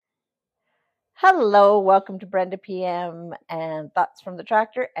Hello, welcome to Brenda PM and Thoughts from the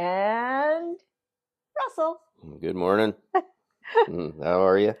Tractor and Russell. Good morning. How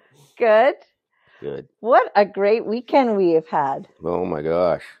are you? Good. Good. What a great weekend we have had. Oh my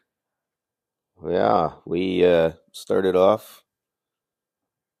gosh. Yeah, we started off.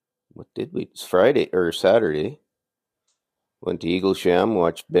 What did we? It's Friday or Saturday. Went to Eaglesham,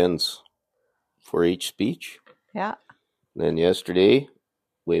 watched Ben's 4-H speech. Yeah. Then yesterday,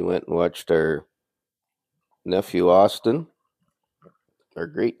 we went and watched our nephew Austin, our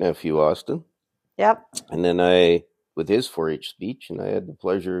great nephew Austin. Yep. And then with his 4-H speech, and I had the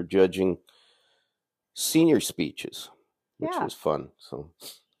pleasure of judging senior speeches, which was fun. So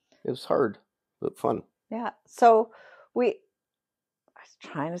it was hard, but fun. Yeah. So I was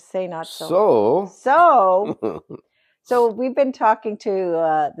trying to say not So So we've been talking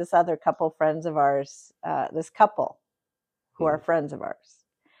to this other couple friends of ours, this couple who are friends of ours.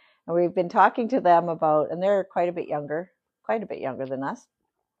 And we've been talking to them about, and they're quite a bit younger than us,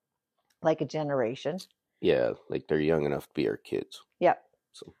 like a generation. Yeah, like they're young enough to be our kids. Yep.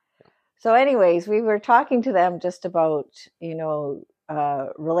 So anyways, we were talking to them just about,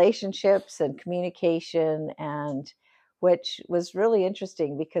 relationships and communication, and which was really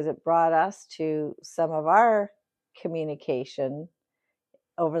interesting because it brought us to some of our communication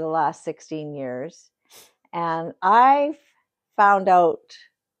over the last 16 years. And I found out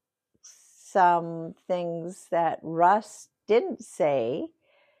some things that Russ didn't say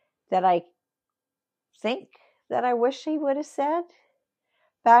that I think that I wish he would have said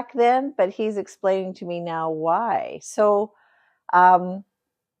back then, but he's explaining to me now why. So it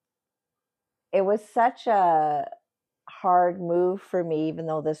was such a hard move for me, even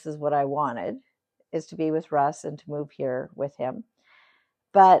though this is what I wanted, is to be with Russ and to move here with him.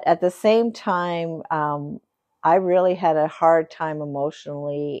 But at the same time, I really had a hard time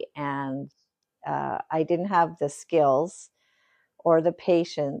emotionally, and I didn't have the skills or the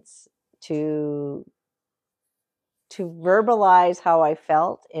patience to verbalize how I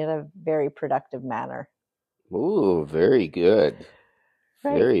felt in a very productive manner. Ooh, very good.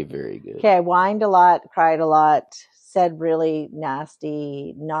 Right. Very, very good. Okay, I whined a lot, cried a lot, said really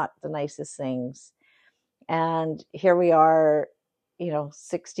nasty, not the nicest things. And here we are,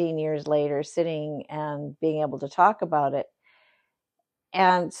 16 years later, sitting and being able to talk about it.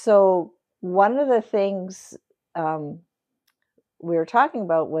 And so one of the things we were talking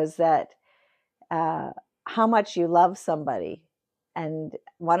about was that how much you love somebody. And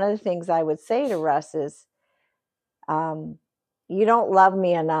one of the things I would say to Russ is, you don't love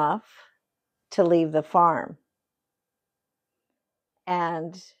me enough to leave the farm.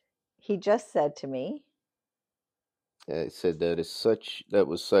 And he just said to me, I said that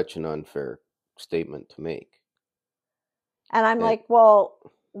was such an unfair statement to make. And I'm like, well,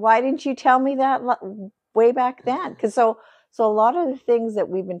 why didn't you tell me that way back then? Because so a lot of the things that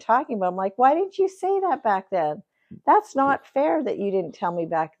we've been talking about, I'm like, why didn't you say that back then? That's not fair that you didn't tell me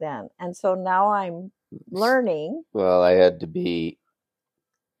back then. And so now I'm learning. Well, I had to be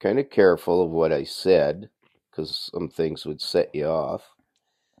kind of careful of what I said because some things would set you off.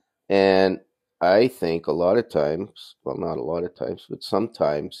 And I think a lot of times, well, not a lot of times, but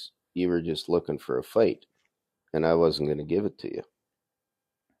sometimes you were just looking for a fight and I wasn't going to give it to you.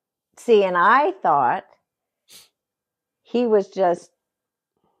 See, and I thought he was just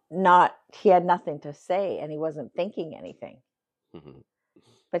he had nothing to say and he wasn't thinking anything. Mm-hmm.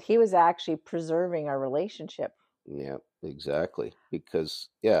 But he was actually preserving our relationship. Yeah, exactly. Because,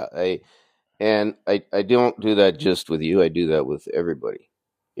 I don't do that just with you. I do that with everybody.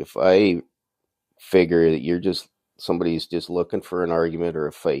 If I figure that somebody's just looking for an argument or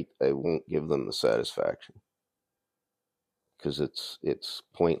a fight, I won't give them the satisfaction. Because it's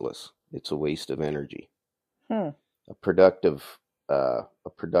pointless. It's a waste of energy. A productive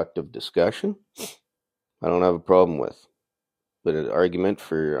discussion, I don't have a problem with. But an argument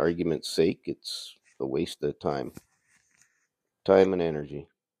for argument's sake, it's a waste of time and energy.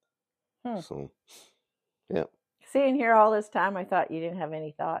 So, yeah. Sitting here all this time, I thought you didn't have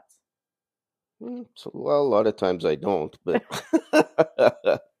any thoughts. Well, a lot of times I don't, but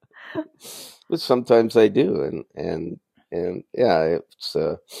but sometimes I do, and yeah, it's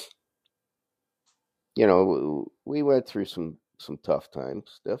we went through some tough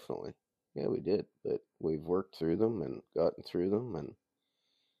times, definitely. Yeah, we did, but we've worked through them and gotten through them, and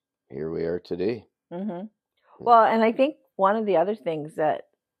here we are today. Mm-hmm. Yeah. Well, and I think one of the other things that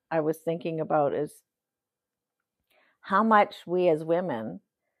I was thinking about is how much we as women,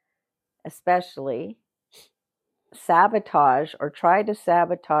 especially, sabotage or try to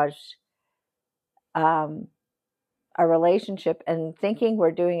sabotage a relationship and thinking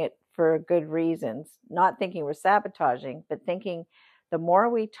we're doing it for good reasons, not thinking we're sabotaging, but thinking the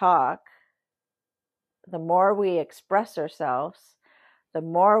more we talk, the more we express ourselves, the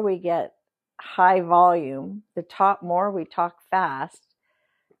more we get high volume, more we talk fast,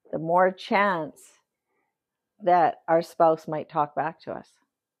 the more chance that our spouse might talk back to us.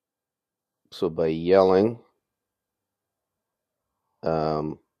 So by yelling,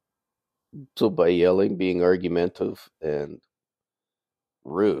 being argumentative and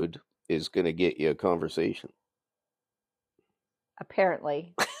rude is going to get you a conversation.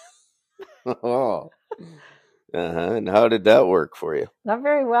 Apparently. Oh. And how did that work for you? Not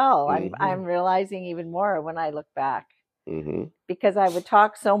very well. Mm-hmm. I'm realizing even more when I look back. Mm-hmm. Because I would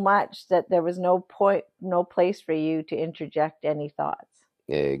talk so much that there was no place for you to interject any thoughts.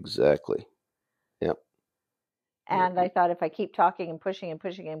 Exactly. Yep. And I thought if I keep talking and pushing and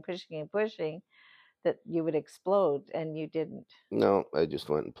pushing and pushing and pushing, that you would explode, and you didn't. No, I just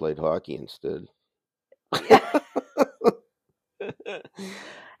went and played hockey instead.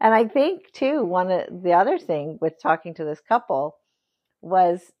 And I think too, one of the other thing with talking to this couple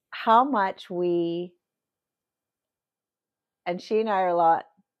was how much and she and I are a lot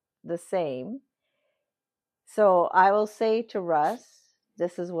the same. So I will say to Russ,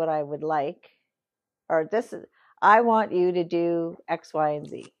 this is what I would like, or I want you to do X, Y, and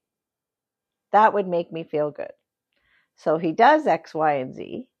Z. That would make me feel good. So he does X, Y, and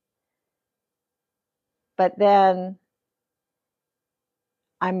Z. But then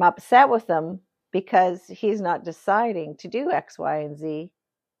I'm upset with him because he's not deciding to do X, Y, and Z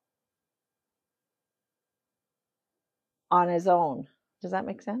on his own. Does that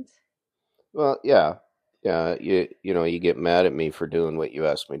make sense? Well, yeah. Yeah, you get mad at me for doing what you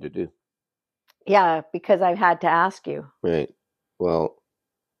asked me to do. Yeah, because I've had to ask you. Right. Well,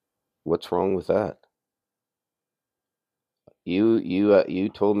 what's wrong with that? You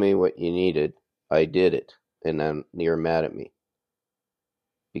told me what you needed. I did it, and then you're mad at me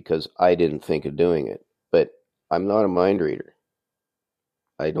because I didn't think of doing it. But I'm not a mind reader.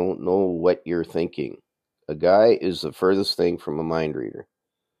 I don't know what you're thinking. A guy is the furthest thing from a mind reader.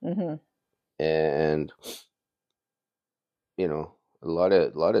 Mm-hmm. And a lot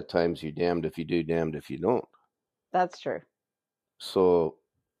of times you're damned if you do, damned if you don't. That's true. So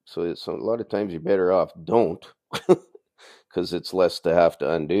it's a lot of times you're better off don't, because it's less to have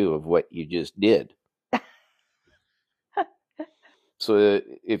to undo of what you just did. So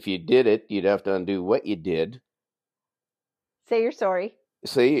if you did it, you'd have to undo what you did. Say you're sorry.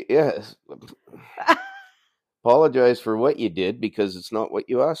 Say yes. Apologize for what you did because it's not what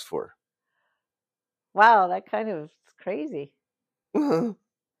you asked for. Wow, that kind of is crazy.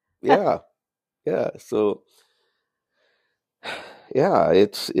 Yeah. Yeah. So yeah,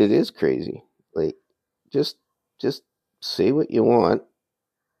 it is crazy. Like just say what you want,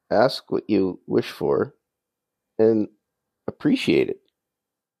 ask what you wish for, and appreciate it.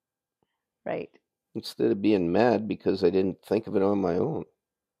 Right. Instead of being mad because I didn't think of it on my own.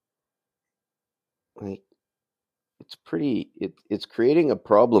 Like it's creating a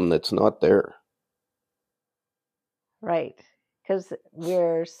problem that's not there. Right. Because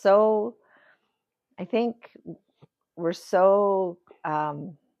I think we're so,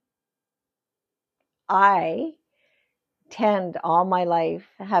 I tend all my life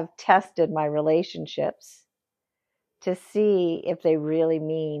have tested my relationships to see if they really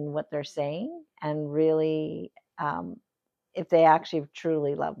mean what they're saying and really, if they actually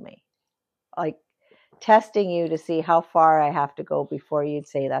truly love me. Like testing you to see how far I have to go before you'd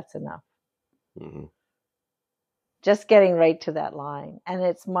say that's enough. Mm-hmm. Just getting right to that line. And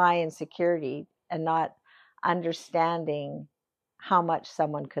it's my insecurity and not understanding how much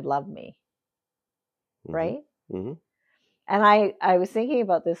someone could love me. Mm-hmm. Right? Mm-hmm. And I was thinking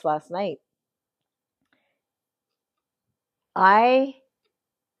about this last night.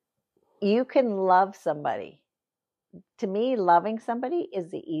 You can love somebody. To me, loving somebody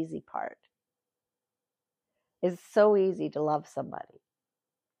is the easy part. It's so easy to love somebody.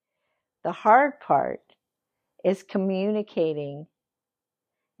 The hard part is communicating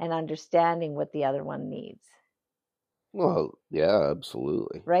and understanding what the other one needs. Well, yeah,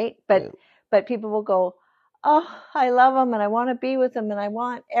 absolutely. Right? Yeah. But people will go, oh, I love him and I want to be with him and I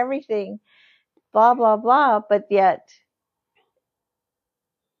want everything, blah, blah, blah. But yet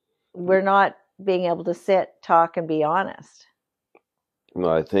we're not being able to sit, talk, and be honest.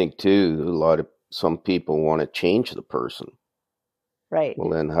 Well, I think too, some people want to change the person. Right. Well,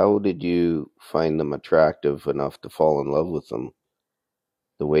 then how did you find them attractive enough to fall in love with them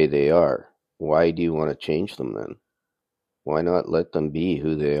the way they are? Why do you want to change them then? Why not let them be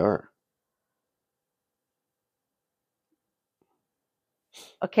who they are?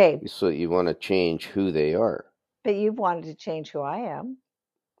 Okay, So you want to change who they are. but you've wanted to change who I am.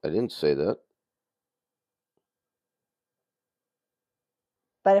 I didn't say that.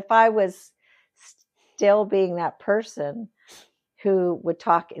 But if I was still being that person who would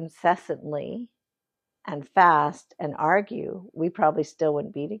talk incessantly and fast and argue, we probably still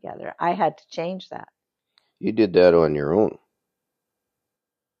wouldn't be together. I had to change that. You did that on your own.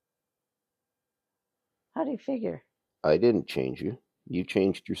 How do you figure? I didn't change you. You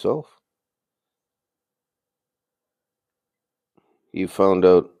changed yourself. You found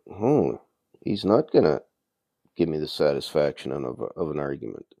out, he's not going to give me the satisfaction of an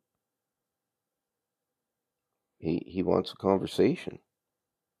argument. He wants a conversation.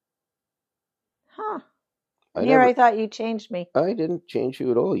 Huh. And here I thought you changed me. I didn't change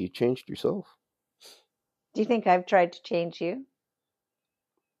you at all. You changed yourself. Do you think I've tried to change you?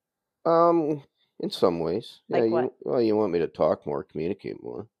 In some ways. Like Yeah, what? you want me to talk more, communicate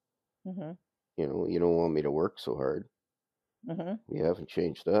more. Mm-hmm. You don't want me to work so hard. Mm-hmm. You haven't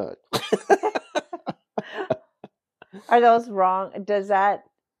changed that. Are those wrong? Does that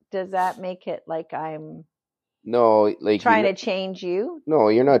make it like I'm No, like trying to change you? No,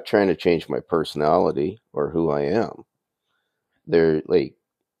 you're not trying to change my personality or who I am. They're like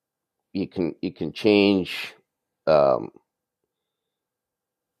you can change. For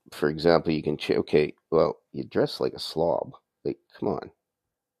example, you can change. Okay, well, you dress like a slob. Like, come on.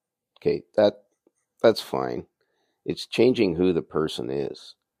 Okay, that's fine. It's changing who the person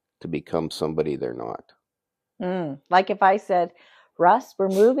is to become somebody they're not. Like if I said, Russ, we're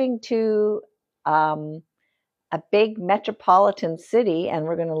moving to a big metropolitan city and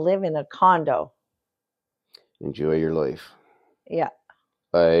we're going to live in a condo. Enjoy your life. Yeah.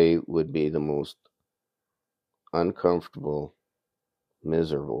 I would be the most uncomfortable,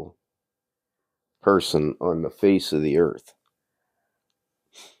 miserable person on the face of the earth.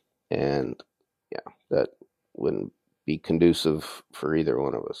 And yeah, that wouldn't be conducive for either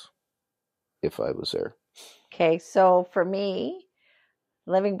one of us if I was there. Okay, so for me,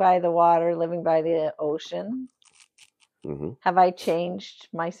 living by the water, living by the ocean, have I changed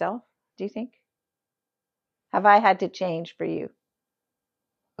myself, do you think? Have I had to change for you?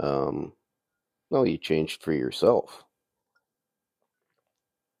 No, you changed for yourself.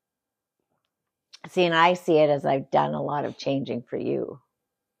 See, and I see it as I've done a lot of changing for you.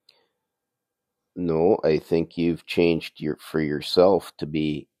 No, I think you've changed for yourself to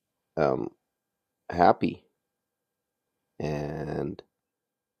be happy and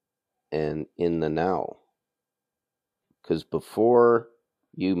in the now. Because before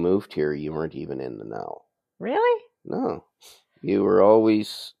you moved here, you weren't even in the now. Really? No, you were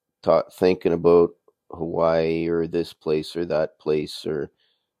always thinking about Hawaii or this place or that place, or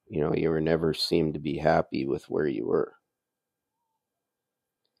you were never seemed to be happy with where you were.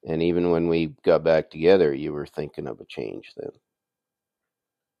 And even when we got back together, you were thinking of a change then.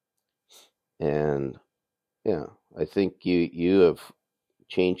 And yeah, I think you have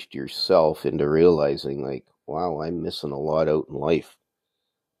changed yourself into realizing like, wow, I'm missing a lot out in life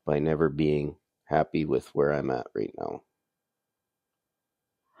by never being happy with where I'm at right now.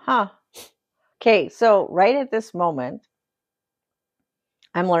 Huh. Okay, so right at this moment,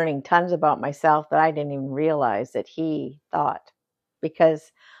 I'm learning tons about myself that I didn't even realize that he thought,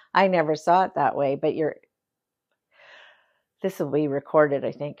 because I never saw it that way. But this will be recorded,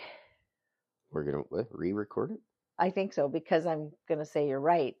 I think. We're going to re-record it? I think so, because I'm going to say you're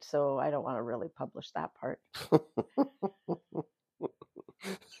right. So I don't want to really publish that part.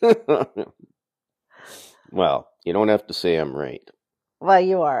 Well, you don't have to say I'm right. Well,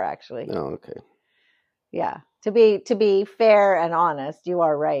 you are actually. Oh, okay. Yeah. To be fair and honest, you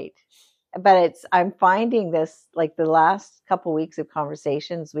are right. But I'm finding this, like the last couple weeks of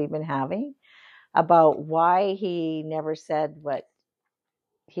conversations we've been having about why he never said what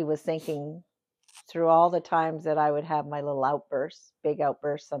he was thinking through all the times that I would have my little outbursts, big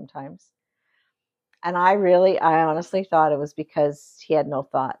outbursts sometimes. And I honestly thought it was because he had no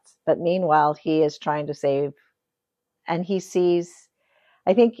thoughts. But meanwhile, he is trying to save, and he sees,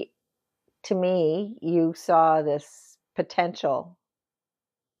 I think to me, you saw this potential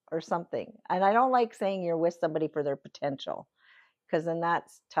or something. And I don't like saying you're with somebody for their potential, because then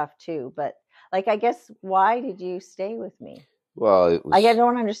that's tough too. But like, I guess, why did you stay with me? Well, it was... I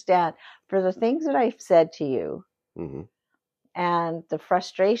don't understand. For the things that I've said to you, and the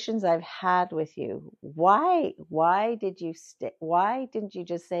frustrations I've had with you, why did you stay? Why didn't you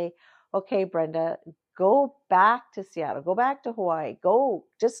just say, okay, Brenda, go back to Seattle, go back to Hawaii,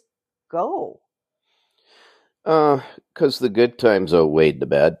 just go? Because the good times outweighed the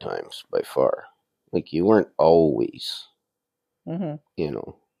bad times by far. Like, you weren't always Mm-hmm. you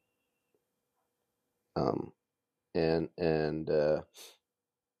know. Um, and and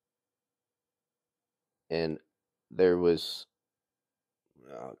there was,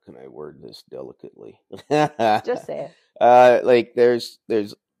 how can I word this delicately? Just say it. Like there,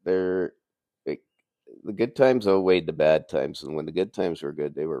 like, the good times outweighed the bad times, and when the good times were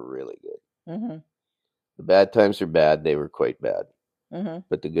good, they were really good. Mm-hmm. The bad times are bad; they were quite bad, Mm-hmm.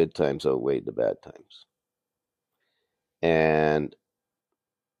 but the good times outweighed the bad times, and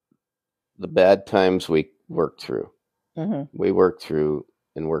the bad times we worked through. Mm-hmm. We worked through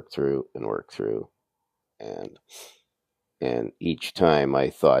and worked through and worked through, and each time I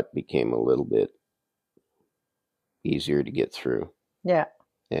thought became a little bit easier to get through Yeah.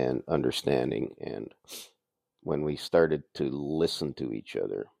 and understanding. And when we started to listen to each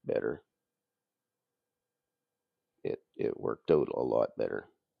other better, it worked out a lot better.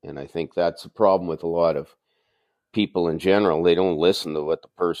 And I think that's a problem with a lot of people in general. They don't listen to what the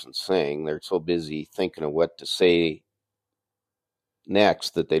person's saying. They're so busy thinking of what to say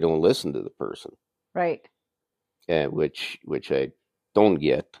next that they don't listen to the person. Right. And which I don't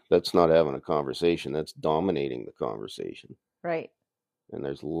get. That's not having a conversation. That's dominating the conversation. Right. And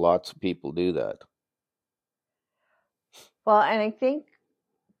there's lots of people do that. Well, and I think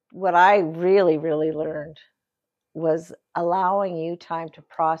what I really, really learned was allowing you time to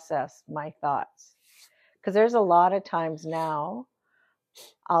process my thoughts. Because there's a lot of times now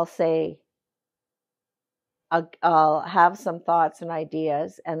I'll say, I'll have some thoughts and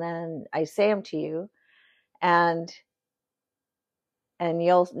ideas, and then I say them to you, and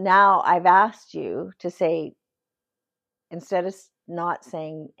you'll now I've asked you to say, instead of not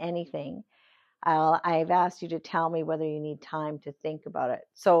saying anything, I've asked you to tell me whether you need time to think about it.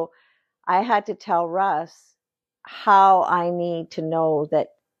 So I had to tell Russ how I need to know that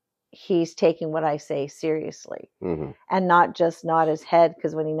he's taking what I say seriously, Mm-hmm. and not just nod his head,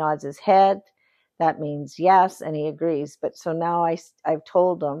 because when he nods his head, that means yes, and he agrees. But so now I've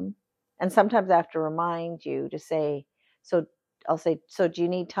told him, and sometimes I have to remind you to say, so I'll say, so do you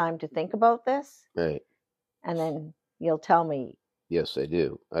need time to think about this? Right. And then you'll tell me. Yes, I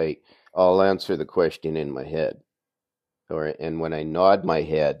do. I'll answer the question in my head, and when I nod my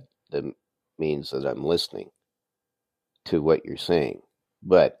head, that means that I'm listening to what you're saying.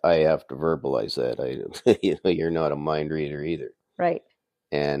 But I have to verbalize that. You're not a mind reader either, Right.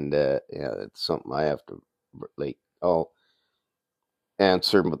 and yeah, it's something I have to, like. I'll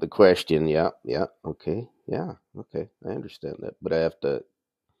answer the question. Yeah, yeah, okay, yeah, okay. I understand that, but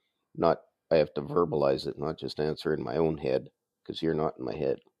not. I have to verbalize it, not just answer in my own head, because you're not in my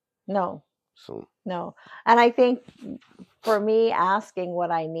head. No, So. no. And I think for me, asking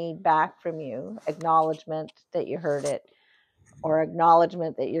what I need back from you, acknowledgement that you heard it, or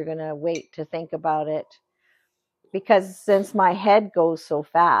acknowledgement that you're going to wait to think about it, because since my head goes so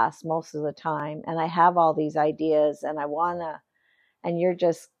fast most of the time, and I have all these ideas, and I want to, and you're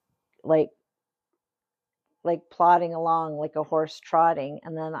just like plodding along like a horse trotting,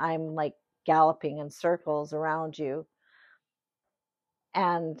 and then I'm like galloping in circles around you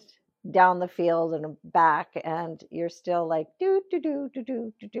and down the field and back, and you're still like do do do do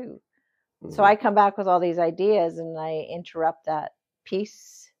do do do. So Mm-hmm. I come back with all these ideas, and I interrupt that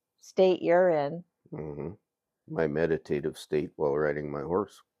peace state you're in. Mm-hmm. My meditative state while riding my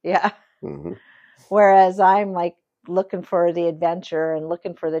horse. Yeah. Mm-hmm. Whereas I'm like looking for the adventure and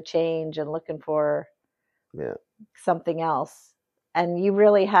looking for the change and looking for Yeah. something else. And you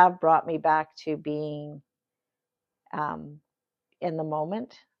really have brought me back to being um, in the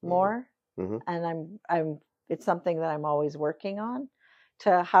moment Mm-hmm. more. Mm-hmm. And it's something that I'm always working on,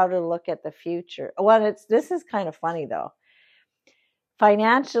 to how to look at the future. Well, this is kind of funny though.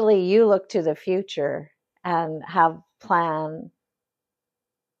 Financially, you look to the future and have plan.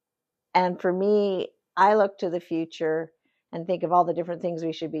 And for me, I look to the future and think of all the different things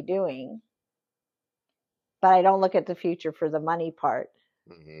we should be doing, but I don't look at the future for the money part.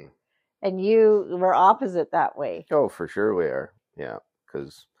 Mm-hmm. And you were opposite that way. Oh, for sure we are. Yeah,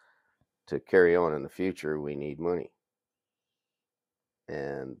 because to carry on in the future, we need money.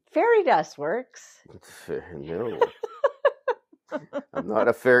 And Fairy dust works. no, I'm not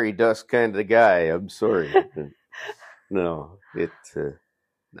a fairy dust kind of guy. I'm sorry. No, no,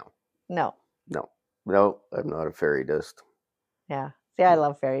 No. no, no. I'm not a fairy dust. Yeah. See, I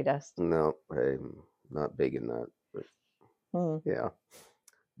love fairy dust. No, I'm not big in that. But Hmm. yeah,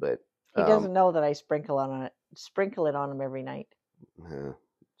 but He doesn't know that I sprinkle it on him every night.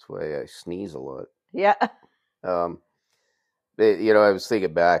 that's why I sneeze a lot. Yeah. Um, I was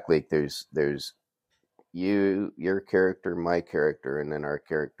thinking back, like there's your character, my character, and then our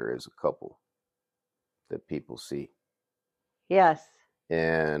character as a couple that people see. Yes.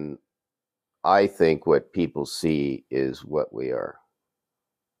 And I think what people see is what we are.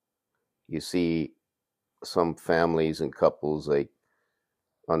 You see some families and couples, like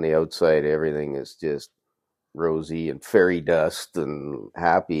on the outside, everything is just rosy and fairy dust and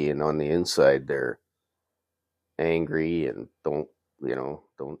happy. And on the inside, they're angry and don't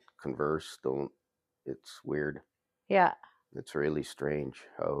converse. It's weird. Yeah. It's really strange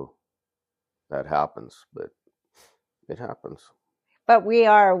how that happens, but it happens. But we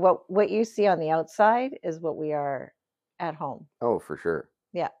are what you see on the outside is what we are at home. Oh, for sure.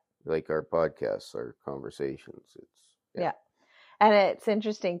 Yeah. Like our podcasts, our conversations. Yeah. And it's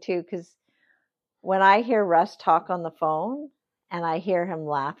interesting too, because when I hear Russ talk on the phone and I hear him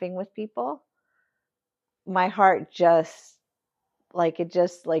laughing with people, my heart just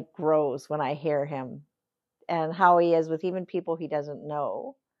grows when I hear him and how he is with even people he doesn't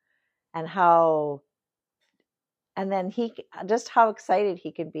know, and then he just how excited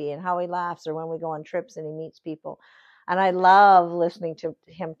he can be and how he laughs, or when we go on trips and he meets people. And I love listening to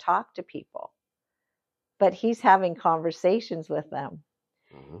him talk to people, but he's having conversations with them.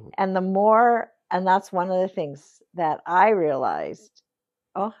 Mm-hmm. And that's one of the things that I realized,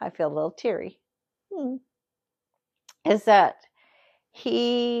 I feel a little teary, is that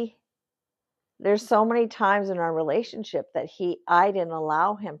there's so many times in our relationship that I didn't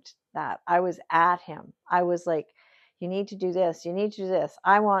allow him that. I was at him. I was like, you need to do this. You need to do this.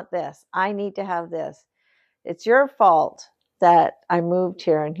 I want this. I need to have this. It's your fault that I moved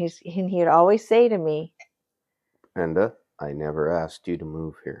here. And he'd always say to me, Brenda, I never asked you to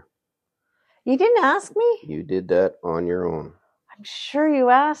move here. You didn't ask me? You did that on your own. I'm sure you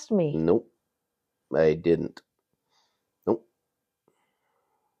asked me. Nope, I didn't. Nope.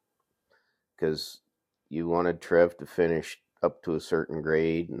 Because you wanted Trev to finish up to a certain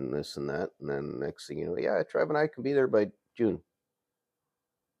grade and this and that. And then the next thing you know, yeah, Trev and I can be there by June.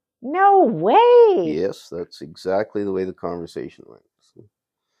 No way. Yes, that's exactly the way the conversation went. So,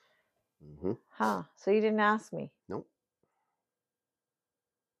 So you didn't ask me? Nope.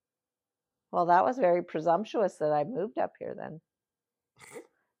 Well, that was very presumptuous that I moved up here then.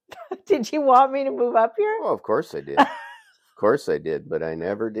 Did you want me to move up here? Well, of course I did. Of course I did, but I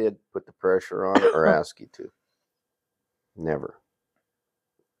never did put the pressure on or ask you to. Never.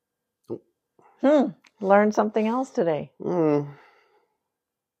 Nope. Learned something else today.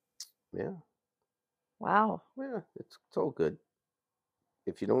 Yeah. Wow. Yeah, it's all good.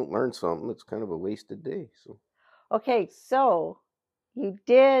 If you don't learn something, it's kind of a wasted day. So. Okay, so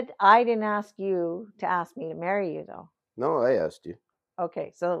I didn't ask you to ask me to marry you, though. No, I asked you.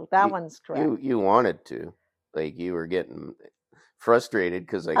 Okay, so that one's correct. You wanted to. Like, you were getting frustrated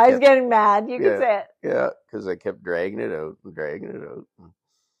because I was getting mad. You could say it. Yeah, because I kept dragging it out.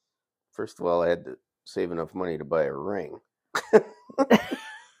 First of all, I had to save enough money to buy a ring.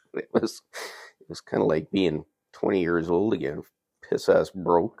 It was kind of like being 20 years old again. Piss ass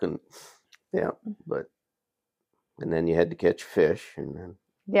broke, and and then you had to catch fish, and then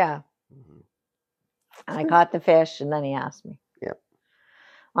and I caught the fish, and then he asked me. Yeah,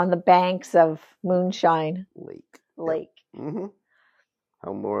 on the banks of Moonshine Lake. Yep. Mm-hmm.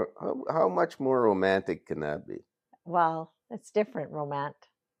 How much more romantic can that be? Well, it's different,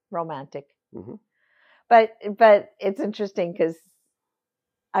 romantic. Mm-hmm. But it's interesting because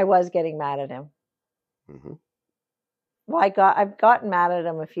I was getting mad at him. Mm-hmm. Well, I've gotten mad at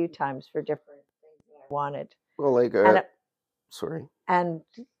him a few times for different things that I wanted. Well, like sorry. And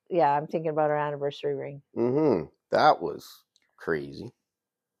yeah, I'm thinking about our anniversary ring. Mm-hmm. That was crazy.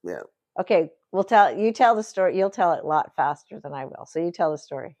 Yeah. Okay, you tell the story. You'll tell it a lot faster than I will. So you tell the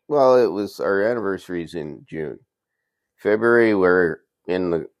story. Well, it was our anniversary's in June. February, we're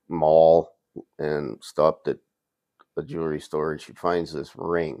in the mall and stopped at a jewelry store, and she finds this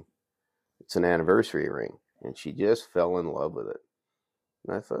ring. It's an anniversary ring, and she just fell in love with it.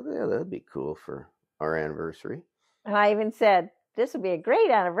 And I thought, yeah, that'd be cool for our anniversary. And I even said, this would be a great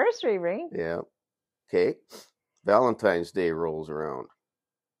anniversary ring. Yeah. Okay. Valentine's Day rolls around.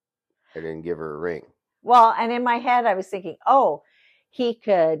 I didn't give her a ring. Well, and in my head, I was thinking, he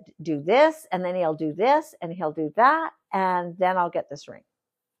could do this, and then he'll do this, and he'll do that, and then I'll get this ring.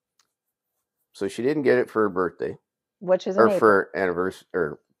 So she didn't get it for her birthday, which is for anniversary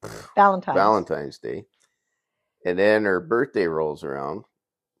or Valentine's Day, and then her birthday rolls around,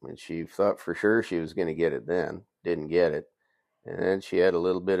 and she thought for sure she was going to get it then. Didn't get it, and then she had a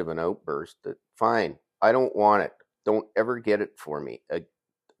little bit of an outburst that, fine, I don't want it. Don't ever get it for me.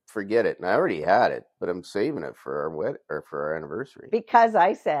 Forget it. And I already had it, but I'm saving it for our anniversary. Because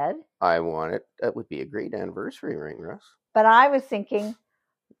I said I want it. That would be a great anniversary ring, Russ. But I was thinking,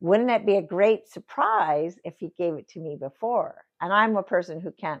 wouldn't it be a great surprise if he gave it to me before? And I'm a person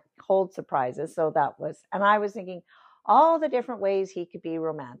who can't hold surprises. So that was, and I was thinking all the different ways he could be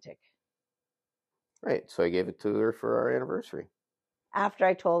romantic. Right. So I gave it to her for our anniversary. After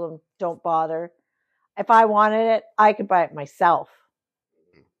I told him, don't bother. If I wanted it, I could buy it myself.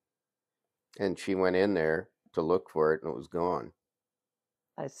 And she went in there to look for it and it was gone.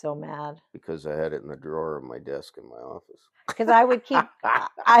 I was so mad. Because I had it in the drawer of my desk in my office. Because I would keep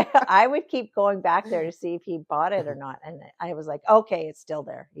I would keep going back there to see if he bought it or not. And I was like, okay, it's still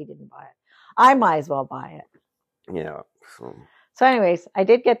there. He didn't buy it. I might as well buy it. Yeah. So anyways, I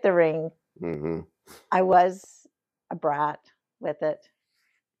did get the ring. Mm-hmm. I was a brat with it.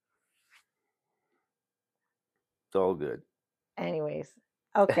 It's all good. Anyways,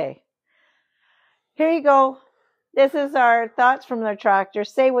 okay. Here you go. This is our thoughts from the tractor.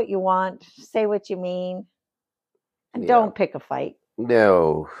 Say what you want. Say what you mean. And don't pick a fight.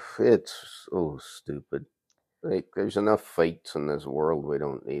 No, it's so stupid. Like, there's enough fights in this world. We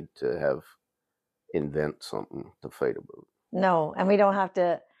don't need to invent something to fight about. No, and we don't have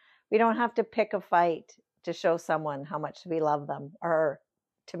to pick a fight to show someone how much we love them or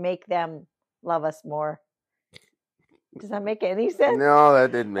to make them love us more. Does that make any sense? No,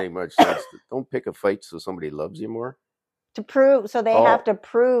 that didn't make much sense. Don't pick a fight so somebody loves you more. To prove, so they have to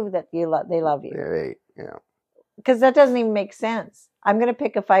prove that they love you. Right, yeah. Because that doesn't even make sense. I'm going to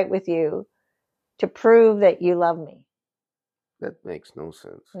pick a fight with you to prove that you love me. That makes no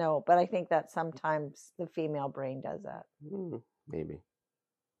sense. No, but I think that sometimes the female brain does that. Maybe.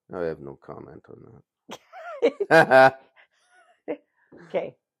 I have no comment on that.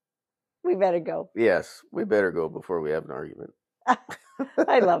 Okay. We better go. Yes, we better go before we have an argument.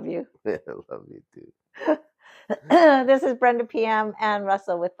 I love you. I love you too. This is Brenda PM and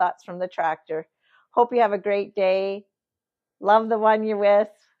Russell with Thoughts from the Tractor. Hope you have a great day. Love the one you're with.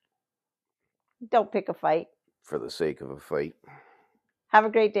 Don't pick a fight. For the sake of a fight. Have a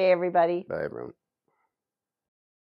great day, everybody. Bye, everyone.